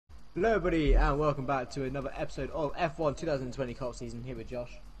Hello everybody and welcome back to another episode of F1 2020 Cup Season here with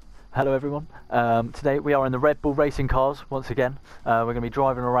Josh. Hello everyone. Today we are in the Red Bull racing cars once again. We're going to be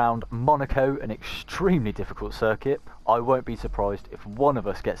driving around Monaco, an extremely difficult circuit. I won't be surprised if one of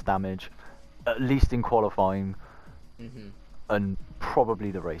us gets damage, at least in qualifying, and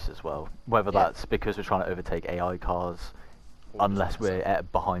probably the race as well. Whether that's because we're trying to overtake AI cars, unless we're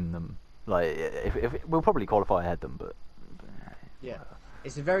behind them. Like, if we'll probably qualify ahead them, but yeah,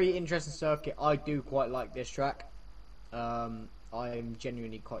 it's a very interesting circuit. I do quite like this track. I'm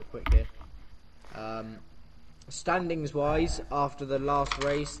genuinely quite quick here. Standings wise, after the last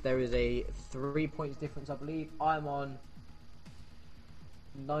race, there is a 3 points difference, I believe. I'm on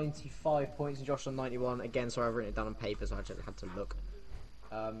 95 points and Josh on 91. Again, sorry, I've written it down on paper, so I just had to look.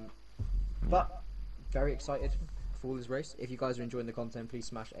 But very excited for this race. If you guys are enjoying the content, please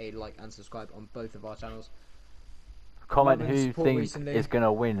smash a like and subscribe on both of our channels. comment who thinks is going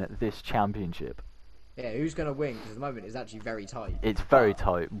to win this championship. Yeah, who's going to win? Because at the moment it's actually very tight. It's very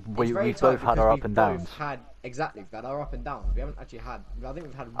tight. We've both had our up and downs. Exactly, we've had our up and downs. We haven't actually had. I think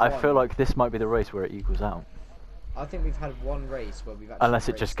we've had. I feel like this might be the race where it equals out. I think we've had one race where we've actually. Unless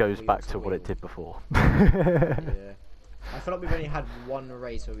it just goes back to what it did before. Yeah. I feel like we've only had one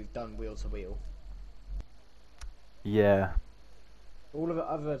race where we've done wheel to wheel. Yeah. All of it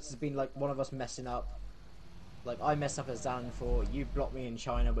others has been like one of us messing up. Like, I messed up at Zandvoort, you blocked me in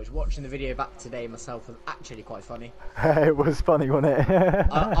China, which watching the video back today myself was actually quite funny. It was funny, wasn't it?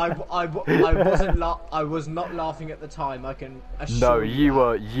 I was not laughing at the time, I can assure you.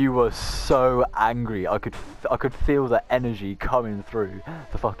 No, you were so angry. I could feel the energy coming through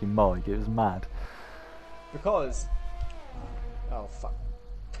the fucking mic. It was mad. Because... Oh, fuck.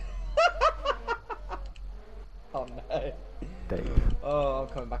 Oh, no. Dave. Oh, I'm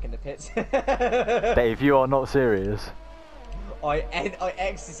coming back in the pits. Dave, you are not serious. I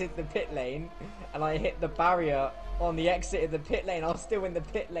exited the pit lane and I hit the barrier on the exit of the pit lane. I was still in the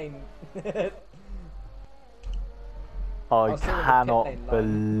pit lane. I cannot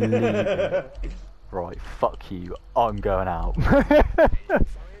believe it. Right, fuck you. I'm going out. I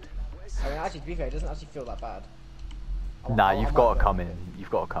mean, actually, to be fair, it doesn't actually feel that bad. Nah, you've got to come in.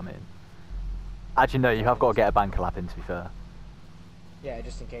 You've got to come in. Actually, no, you have got to get a banker lap in, to be fair. Yeah,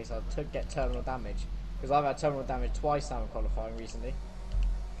 just in case I get terminal damage. Because I've had terminal damage twice now in qualifying recently.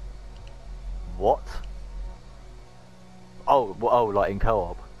 What? Oh, like in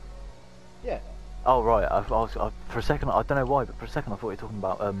co-op? Yeah. Oh, right. For a second, I don't know why, but for a second I thought you were talking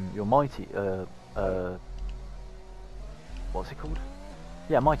about your My Team. What's it called?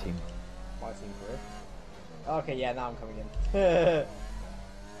 Yeah, My Team. My Team career. Okay, yeah, now I'm coming in.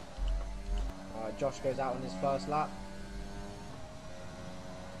 Alright, Josh goes out on his first lap.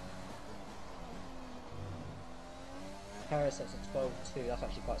 Perez sets at 12.2, that's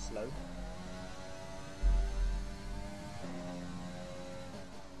actually quite slow.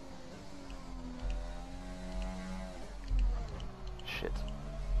 Shit.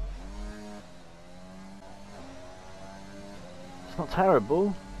 It's not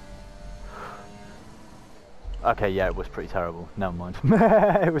terrible. Okay, yeah, it was pretty terrible. Never mind.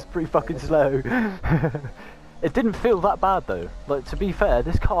 It was pretty fucking slow. It didn't feel that bad though. Like, to be fair,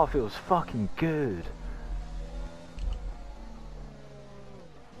 this car feels fucking good.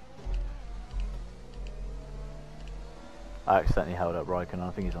 I accidentally held up Raikkonen. I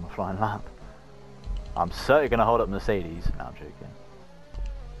think he's on a flying lap. I'm certainly going to hold up Mercedes. No, I'm joking.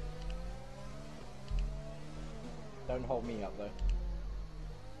 Don't hold me up though.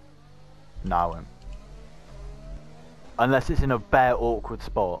 No, I won't. Unless it's in a bare awkward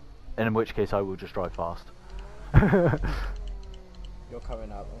spot, in which case I will just drive fast. You're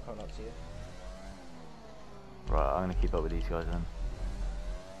coming up, I'm coming up to you. Right, I'm going to keep up with these guys then.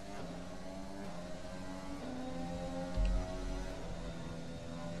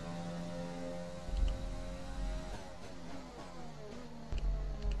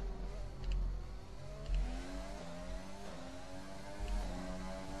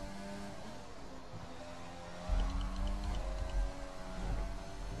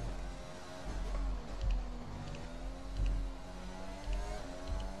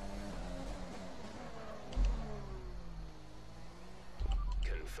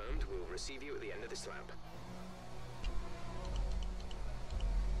 Confirmed, we'll receive you at the end of this lap.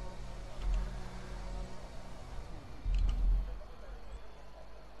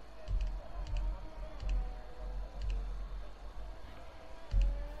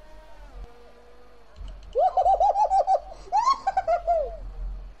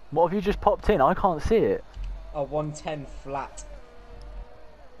 What have you just popped in? I can't see it. A 110 flat.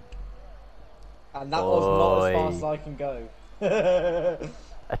 And that was not as fast as I can go.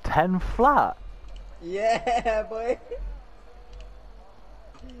 A 10 flat. Yeah, boy.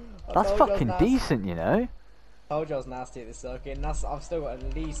 That's fucking decent, you know. Told you I was nasty at this circuit, and I've still got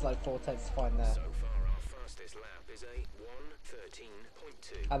at least like 4 tenths to find there. So far, our fastest lap is a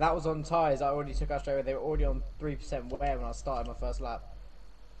 1:13.2. And that was on tyres I already took out straight away. They were already on 3% wear when I started my first lap.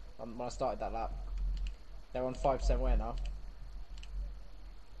 When I started that lap. They're on 5% wear now.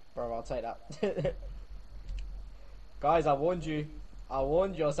 Bro, I'll take that. Guys, I warned you. I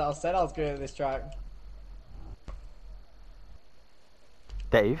warned you. I said I was good at this track.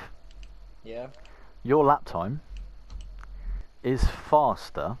 Dave, Yeah. your lap time is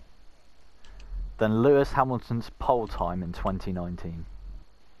faster than Lewis Hamilton's pole time in 2019.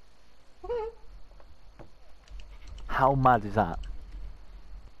 How mad is that?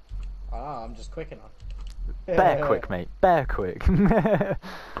 Ah, I'm just quick enough. Bear quick, mate. Bear quick.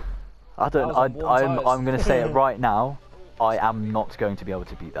 I don't. on warm tyres. I'm going to say it right now. I am not going to be able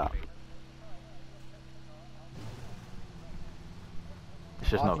to beat that. It's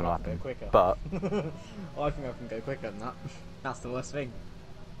just not going to happen. But I think I can go quicker than that. That's the worst thing.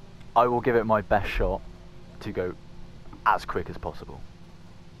 I will give it my best shot to go as quick as possible.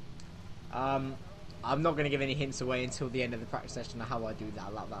 I'm not going to give any hints away until the end of the practice session of how I do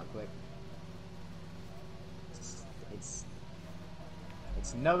that lap that quick.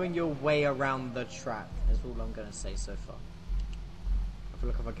 It's knowing your way around the track. That's all I'm going to say so far. I feel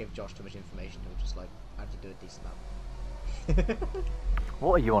like if I give Josh too much information, he'll just like actually do a decent lap.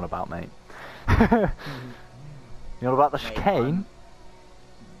 What are you on about, mate? You on about the Mate, chicane?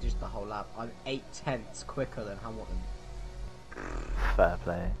 Just the whole lap. I'm 8 tenths quicker than Hamilton. Fair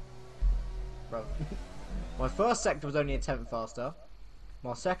play. Bro. My first sector was only a tenth faster.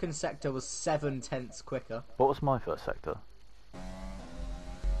 My second sector was 7 tenths quicker. What was my first sector?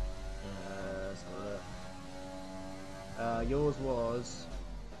 Let's have a look. Yours was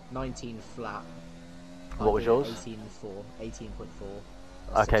 19 flat. What was yours? 18.4.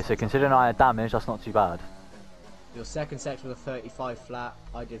 Okay, so considering I had damage, that's not too bad. Your second sector was a 35 flat.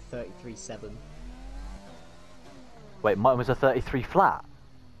 I did 33.7. Wait, mine was a 33 flat.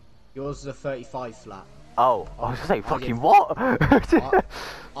 Yours was a 35 flat. Oh, I was gonna say, fucking did- what?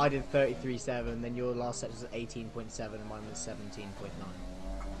 I did 33.7. Then your last sector was 18.7, and mine was 17.9.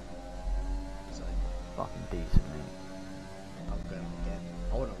 So Fucking decent, mate. I'm going again.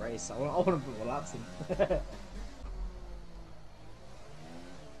 I want to race. I want to put more laps in.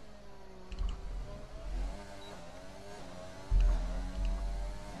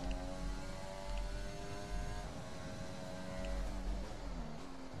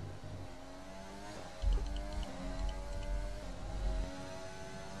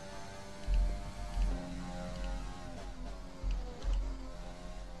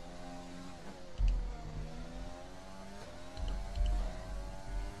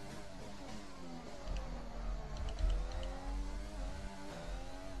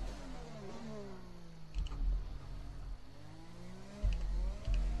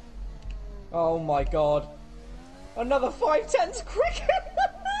 Oh my god. Another 5 tenths quicker!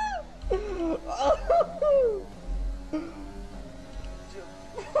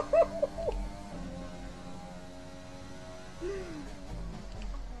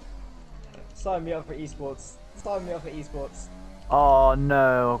 Sign me up for esports. Sign me up for esports. Oh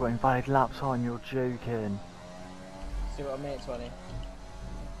no, I've got invalid lap time, you're joking. See what I mean at 20.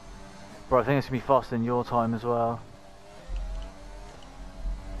 Bro, I think it's gonna be faster than your time as well.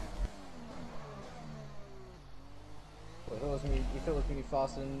 You thought it was going to be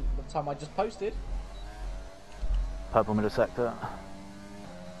faster than the time I just posted? Purple middle sector.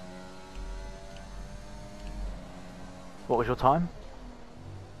 What was your time?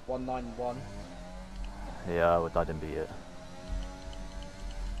 191. Yeah, I didn't beat it.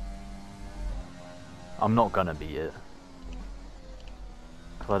 I'm not gonna beat it.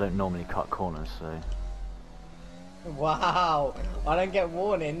 Because I don't normally cut corners, so... Wow! I don't get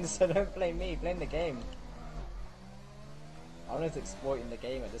warnings, so don't blame me, blame the game. I'm just exploiting the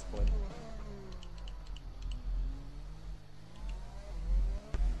game at this point.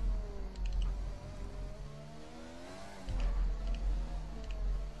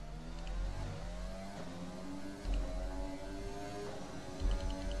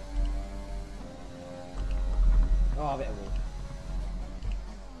 Oh, a bit of wall.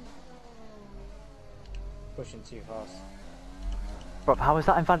 Pushing too fast. Bro, how is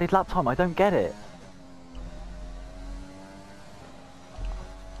that invalid lap time? I don't get it.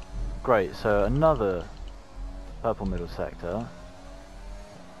 Great, so another purple middle sector.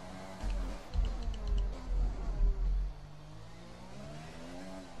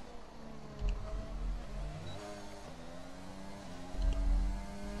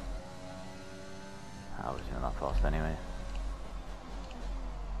 that fast anyway.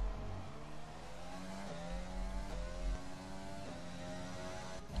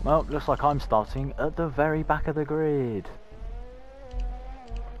 Well, looks like I'm starting at the very back of the grid.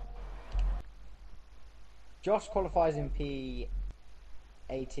 Josh qualifies in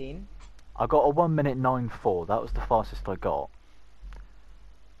P18. I got a 1:09.4. That was the fastest I got.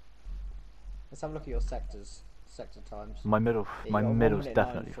 Let's have a look at your sectors. Sector times. My Yeah, you got middle's 1 minute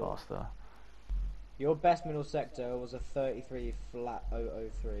definitely 9.4. faster. Your best middle sector was a 33 flat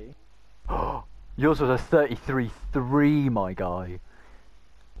 003. Yours was a 33.3, my guy.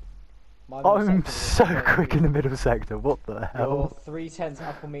 My middle I'm sector was so a quick 33. in the middle sector. What the You're hell? 3/10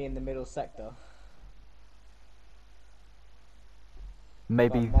 up on me in the middle sector.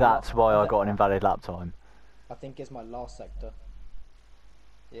 Maybe But my that's why I la- got an invalid lap time. I think it's my last sector.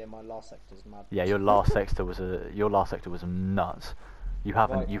 Yeah, my last sector's mad. Yeah, your last sector was nuts. You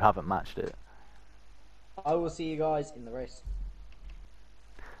Right. haven't matched it. I will see you guys in the race.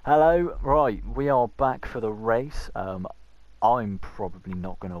 Hello, right, we are back for the race. I'm probably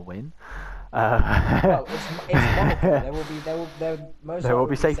not gonna win. Well, it's Monaco. There will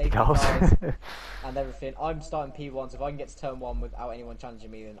be safety cars. And everything. I'm starting P1, so if I can get to turn 1 without anyone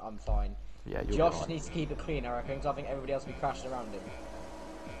challenging me, then I'm fine. Yeah, you'll Josh be just right. needs to keep it clean, I reckon, because I think everybody else will be crashing around him.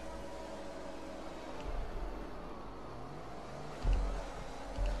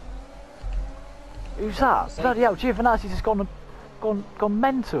 Who's that? Bloody hell, Giovinazzi's just gone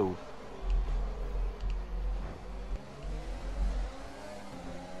mental.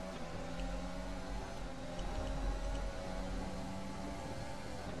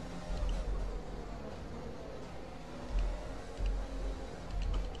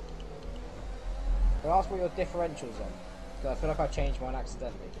 Can I ask what your differential's on? Because I feel like I changed mine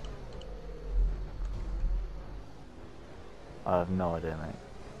accidentally. I have no idea, mate.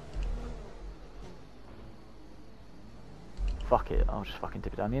 Fuck it, I'll just fucking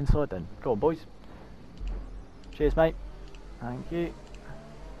tip it down the inside then. Go on, boys. Cheers, mate. Thank you.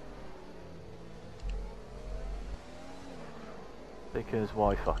 Because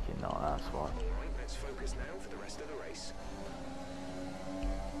why fucking not, that's why. Alright, let's focus now for the rest of the race.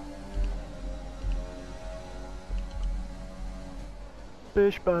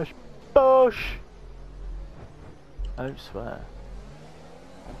 Bish bash bosh! I don't swear.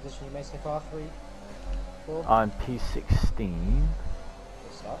 And position you made so far? 3, 4? I'm P16. Good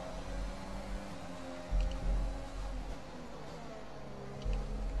start.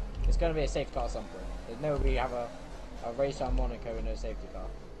 It's going to be a safety car at some point. There's no way we have a race on Monaco with no safety car.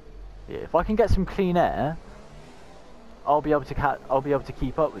 Yeah, if I can get some clean air, I'll be able to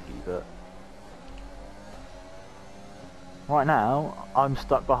keep up with you, but right now I'm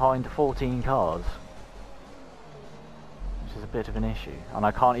stuck behind 14 cars, which is a bit of an issue, and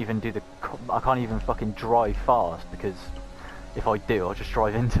I can't even fucking drive fast, because if I do, I'll just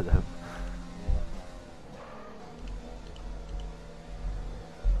drive into them.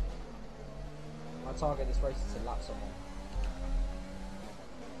 My target this race is to lap someone.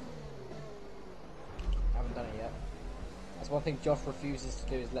 I haven't done it yet. That's one thing Josh refuses to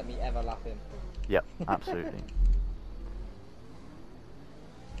do, is let me ever lap him. Yep, absolutely.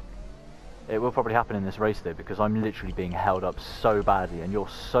 It will probably happen in this race though, because I'm literally being held up so badly, and you're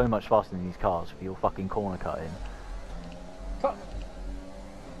so much faster than these cars for your fucking corner cutting. Cut!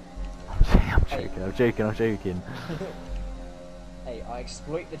 I'm joking. Hey, I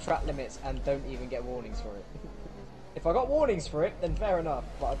exploit the track limits and don't even get warnings for it. If I got warnings for it, then fair enough,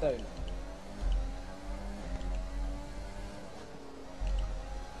 but I don't.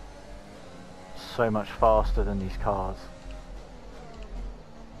 So much faster than these cars.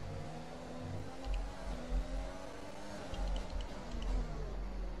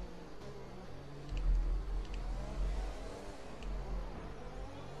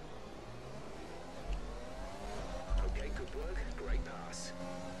 Okay, good work. Great pass.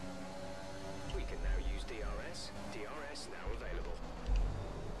 We can now use DRS. DRS now available.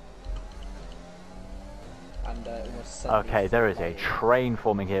 And almost 70 Okay, there is a train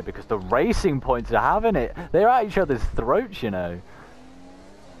forming here because the racing points are having it. They're at each other's throats, you know.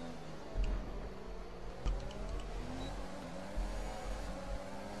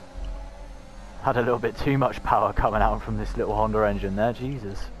 Had a little bit too much power coming out from this little Honda engine there,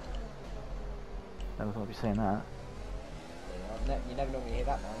 Jesus. Never thought I'd be saying that. Yeah, you never normally hear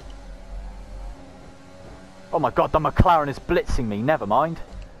that now. Oh my god, the McLaren is blitzing me, never mind.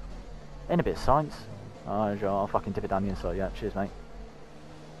 In a bit of science. Oh, I'll fucking tip it down the inside, yeah, cheers mate.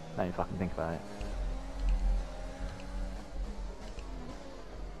 Don't even fucking think about it.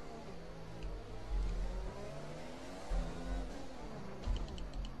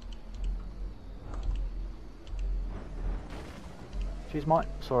 Cheers, Mike.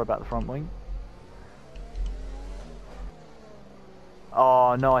 Sorry about the front wing.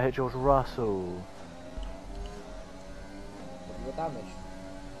 Oh no, I hit George Russell. Have you got damage?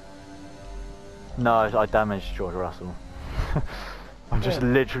 No, I damaged George Russell. I'm just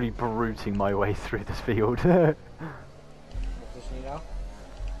literally bruting my way through this field. What position are you now?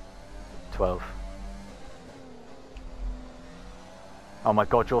 12. Oh my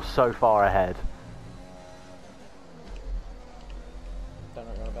god, you're so far ahead. Don't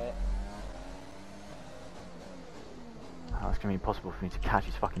know what you're on about. Oh, it's going to be impossible for me to catch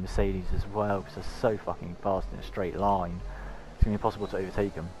his fucking Mercedes as well, because they're so fucking fast in a straight line. It's going to be impossible to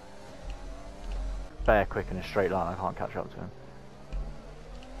overtake him. Bare quick in a straight line, I can't catch up to him.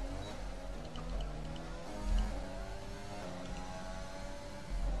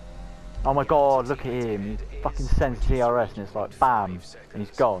 Oh my god, look at him. He fucking sends DRS and it's like bam, and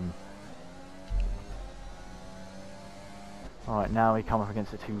he's gone. Alright, now we come up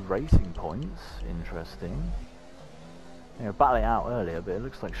against the 2 racing points. Interesting. They were battling it out earlier, but it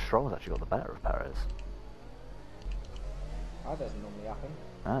looks like Stroll's actually got the better of Perez. That doesn't normally happen.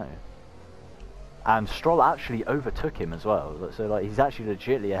 Oh. And Stroll actually overtook him as well, so like he's actually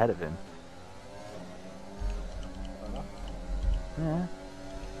legitimately ahead of him. Fair enough. Yeah.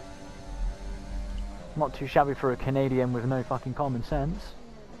 Not too shabby for a Canadian with no fucking common sense.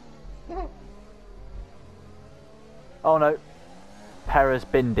 Oh no. Perez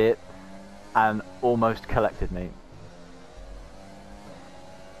binned it and almost collected me.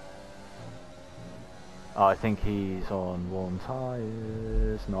 Oh, I think he's on warm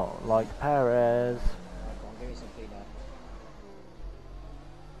tyres, not like Perez. Right, go on, give me some clean air.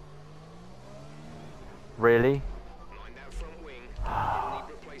 Really? Mind that front wing. You'll need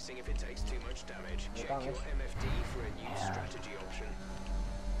replacing if it takes too much damage. No Check damage. your MFD for a new strategy option.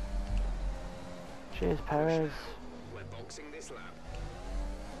 Cheers, Perez. We're boxing this lap.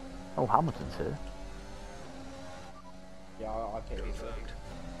 Oh, Hamilton's here. Yeah, I picked these up. Confirmed.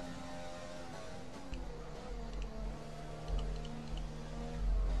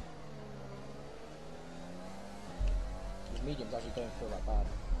 These mediums actually don't feel that bad.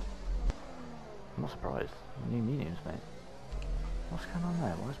 I'm not surprised. New mediums, mate. What's going on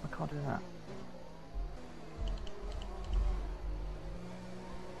there? Why is my car doing that?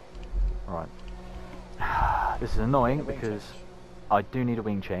 Right. This is annoying Need a wing because change. I do need a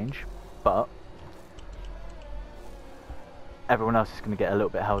wing change, but everyone else is going to get a little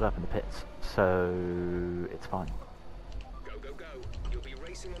bit held up in the pits, so it's fine. Go, go, go. You'll be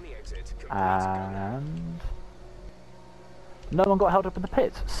racing on the exit. Complete. And no one got held up in the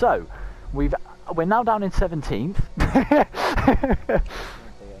pits, so we're now down in 17th.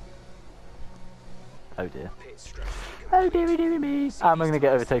 Oh dear. Pit strategy Oh dearie dearie me. And I'm going to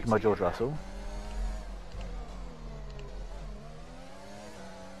get overtaken by George Russell.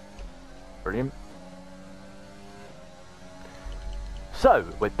 Brilliant. So,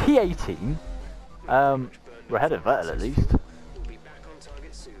 we're P18. We're ahead of Vettel at least. We'll be back on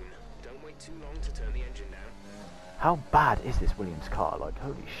target soon. Don't wait too long to turn the engine down. How bad is this Williams car? Like,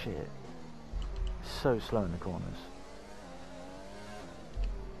 holy shit. So slow in the corners.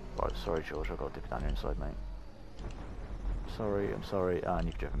 Right, sorry George, I've got to dip it down your inside, mate. Sorry, I'm sorry. And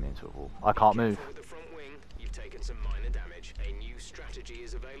you've driven me into a wall. I can't move. With the front wing, you've taken some minor damage. A new strategy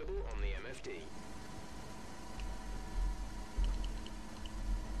is available on the MFD.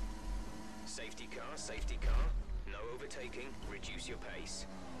 Safety car. No overtaking. Reduce your pace.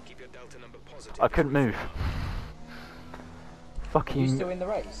 Keep your delta number positive. I couldn't move. Are you still Fucking... in the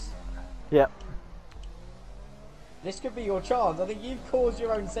race? Yep. This could be your chance. I think you've caused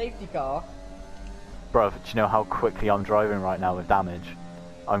your own safety car. Bruv, do you know how quickly I'm driving right now with damage?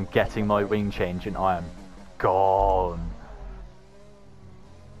 I'm getting my wing change and I am gone.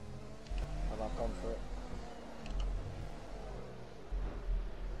 And I've gone for it.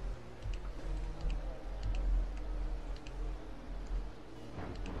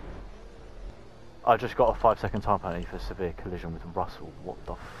 I just got a 5-second time penalty for severe collision with Russell. What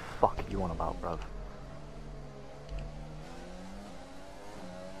the fuck are you on about, bruv?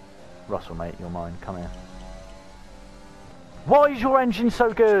 Russell, mate, you're mine. Come here. Why is your engine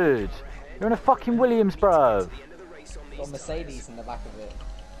so good? You're in a fucking Williams, bruv. Got a Mercedes in the back of it.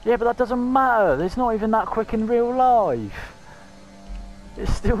 Yeah, but that doesn't matter. It's not even that quick in real life.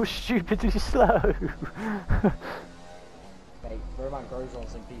 It's still stupidly slow. Mate, Roman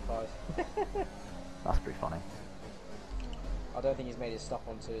Grosjean's in P5. That's pretty funny. I don't think he's made his stop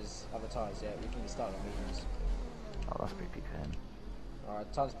onto his other tyres yet. We think he's starting on mediums. Oh, that's pretty peak for him.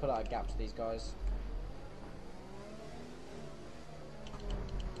 Alright, time to put out a gap to these guys.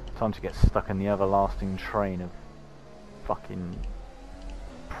 Time to get stuck in the everlasting train of fucking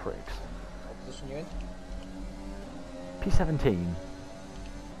pricks. What position you in? P17.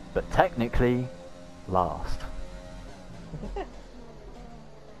 But technically, last.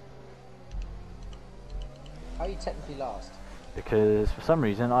 How are you technically last? Because for some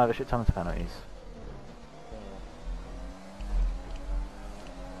reason I have a shit ton of penalties.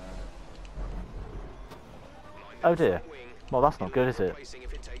 Oh dear. Well, that's not good, is it?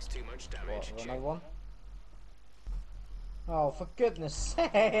 What, Another one? Oh, for goodness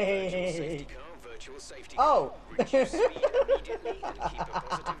sake! Oh!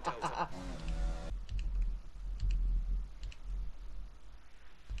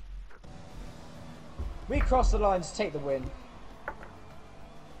 We crossed the line to take the win.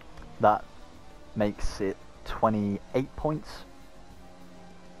 That makes it 28 points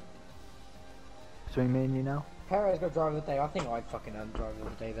between me and you now. Perez got driver of the day. I think I fucking earned driver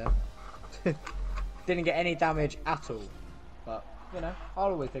of the day there. Didn't get any damage at all. But, you know,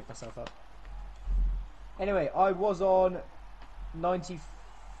 I'll always pick myself up. Anyway, I was on 90...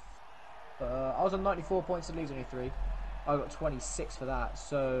 I was on 94 points and leads only 3. I got 26 for that,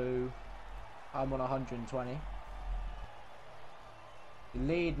 so... I'm on 120. The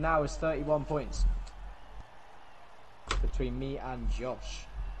lead now is 31 points. Between me and Josh.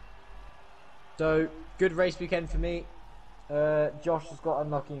 So, good race weekend for me. Josh has got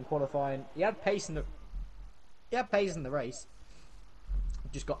unlucky in qualifying. He had pace in the race.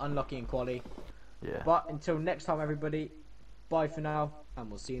 Just got unlucky in quali. Yeah. But until next time, everybody, bye for now, and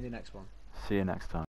we'll see you in the next one. See you next time.